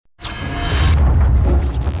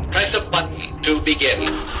to begin.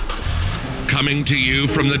 Coming to you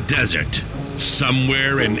from the desert,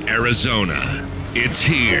 somewhere in Arizona. It's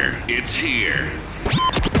here.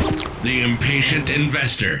 The Impatient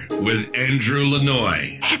Investor with Andrew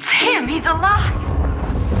Lanoy. It's him. He's alive.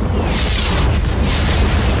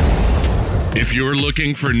 If you're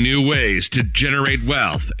looking for new ways to generate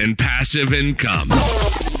wealth and passive income,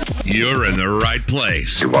 you're in the right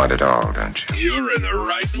place. You want it all, don't you? You're in the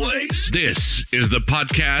right place. This is the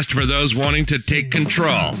podcast for those wanting to take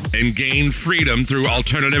control and gain freedom through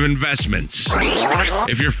alternative investments.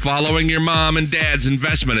 If you're following your mom and dad's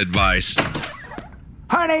investment advice,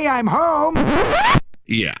 honey, I'm home.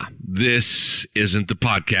 Yeah, this isn't the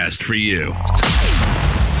podcast for you.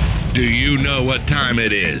 Do you know what time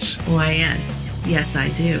it is? Why, yes. Yes, I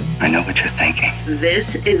do. I know what you're thinking.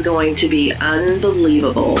 This is going to be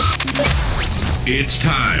unbelievable. It's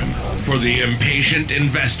time for the Impatient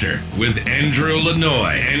Investor with Andrew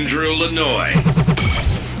Lanoy.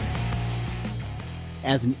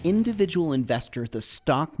 As an individual investor, the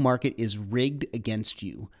stock market is rigged against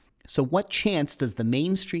you. So what chance does the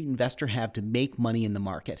Main Street investor have to make money in the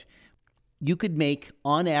market? You could make,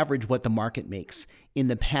 on average, what the market makes. In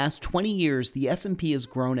the past 20 years, the S&P has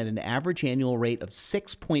grown at an average annual rate of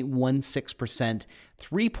 6.16%,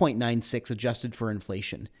 3.96% adjusted for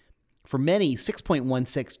inflation. For many,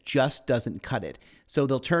 6.16 just doesn't cut it, so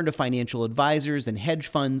they'll turn to financial advisors and hedge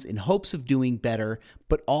funds in hopes of doing better,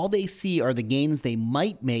 but all they see are the gains they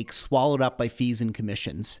might make swallowed up by fees and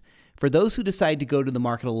commissions. For those who decide to go to the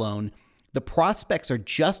market alone, the prospects are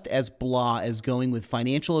just as blah as going with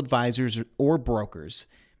financial advisors or brokers.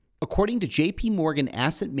 According to JP Morgan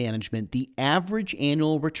Asset Management, the average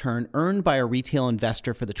annual return earned by a retail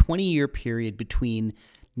investor for the 20-year period between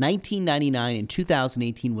 1999 and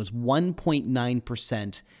 2018 was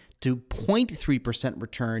 1.9% to 0.3%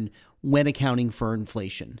 return when accounting for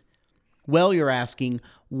inflation. Well, you're asking,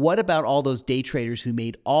 what about all those day traders who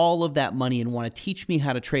made all of that money and want to teach me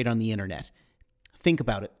how to trade on the internet? Think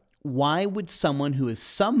about it. Why would someone who has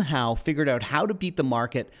somehow figured out how to beat the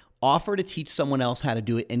market offer to teach someone else how to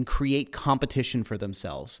do it and create competition for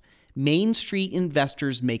themselves? Main Street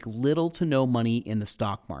investors make little to no money in the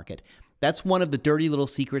stock market. That's one of the dirty little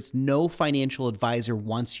secrets no financial advisor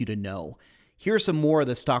wants you to know. Here are some more of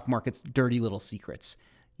the stock market's dirty little secrets.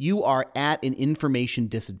 You are at an information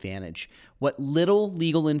disadvantage. What little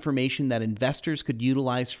legal information that investors could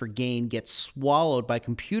utilize for gain gets swallowed by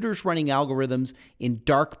computers running algorithms in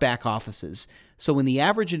dark back offices. So when the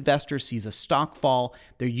average investor sees a stock fall,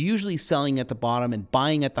 they're usually selling at the bottom and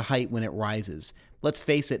buying at the height when it rises. Let's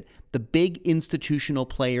face it, the big institutional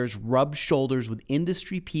players rub shoulders with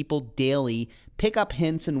industry people daily, pick up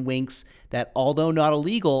hints and winks that, although not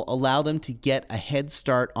illegal, allow them to get a head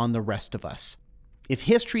start on the rest of us. If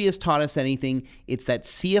history has taught us anything, it's that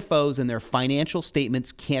CFOs and their financial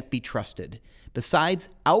statements can't be trusted. Besides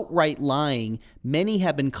outright lying, many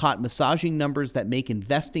have been caught massaging numbers that make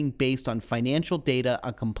investing based on financial data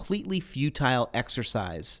a completely futile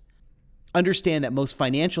exercise. Understand that most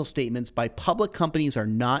financial statements by public companies are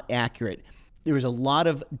not accurate. There is a lot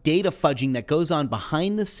of data fudging that goes on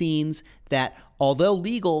behind the scenes that, although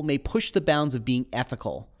legal, may push the bounds of being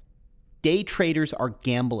ethical. Day traders are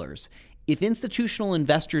gamblers. If institutional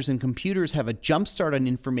investors and computers have a jump start on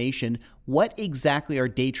information, what exactly are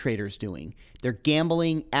day traders doing? They're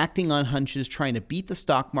gambling, acting on hunches, trying to beat the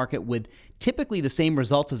stock market with typically the same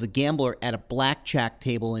results as a gambler at a blackjack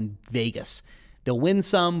table in Vegas. They'll win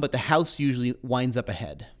some, but the house usually winds up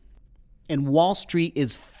ahead. And Wall Street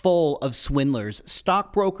is full of swindlers,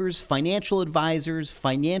 stockbrokers, financial advisors,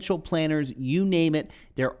 financial planners, you name it,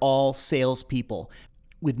 they're all salespeople,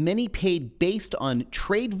 with many paid based on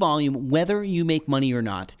trade volume, whether you make money or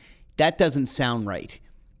not. That doesn't sound right.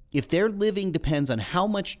 If their living depends on how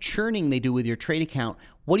much churning they do with your trade account,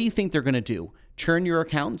 what do you think they're going to do? Churn your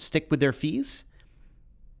account and stick with their fees?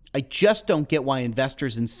 I just don't get why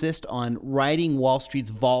investors insist on riding Wall Street's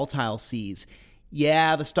volatile seas.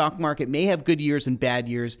 Yeah, the stock market may have good years and bad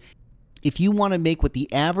years. If you want to make what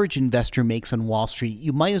the average investor makes on Wall Street,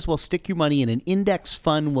 you might as well stick your money in an index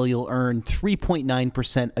fund where you'll earn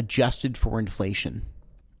 3.9% adjusted for inflation.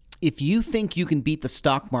 If you think you can beat the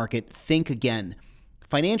stock market, think again.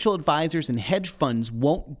 Financial advisors and hedge funds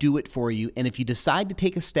won't do it for you, and if you decide to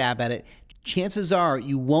take a stab at it, chances are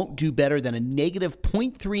you won't do better than a negative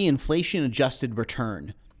 0.3 inflation-adjusted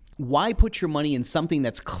return. Why put your money in something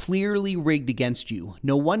that's clearly rigged against you?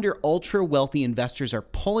 No wonder ultra-wealthy investors are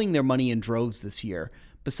pulling their money in droves this year.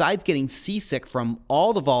 Besides getting seasick from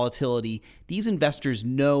all the volatility, these investors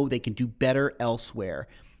know they can do better elsewhere.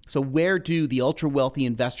 So where do the ultra-wealthy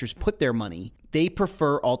investors put their money? They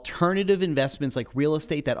prefer alternative investments like real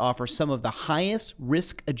estate that offer some of the highest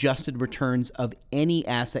risk-adjusted returns of any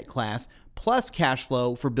asset class, plus cash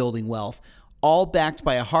flow for building wealth, all backed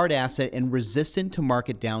by a hard asset and resistant to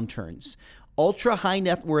market downturns. Ultra-high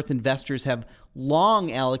net worth investors have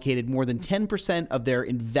long allocated more than 10% of their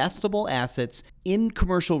investable assets in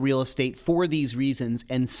commercial real estate for these reasons,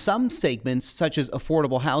 and some segments, such as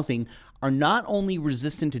affordable housing, are not only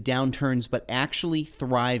resistant to downturns but actually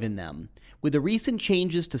thrive in them. With the recent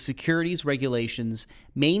changes to securities regulations,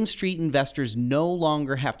 Main Street investors no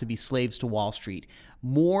longer have to be slaves to Wall Street.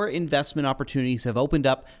 More investment opportunities have opened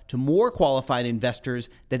up to more qualified investors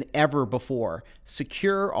than ever before.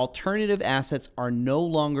 Secure alternative assets are no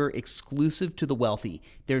longer exclusive to the wealthy.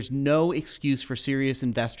 There's no excuse for serious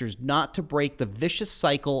investors not to break the vicious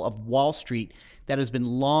cycle of Wall Street that has been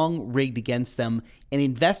long rigged against them and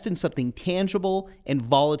invest in something tangible and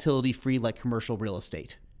volatility-free like commercial real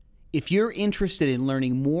estate. If you're interested in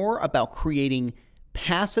learning more about creating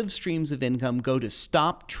passive streams of income, go to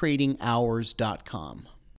stoptradinghours.com.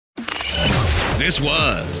 This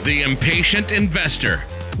was The Impatient Investor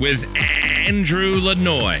with Andrew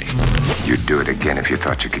Lanoy. You'd do it again if you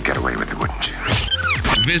thought you could get away with it, wouldn't you?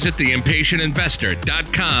 Visit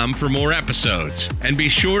theimpatientinvestor.com for more episodes, and be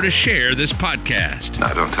sure to share this podcast.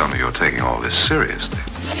 Now, don't tell me you're taking all this seriously.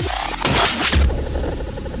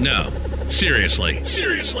 No, seriously.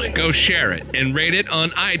 Go share it and rate it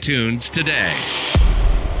on iTunes today.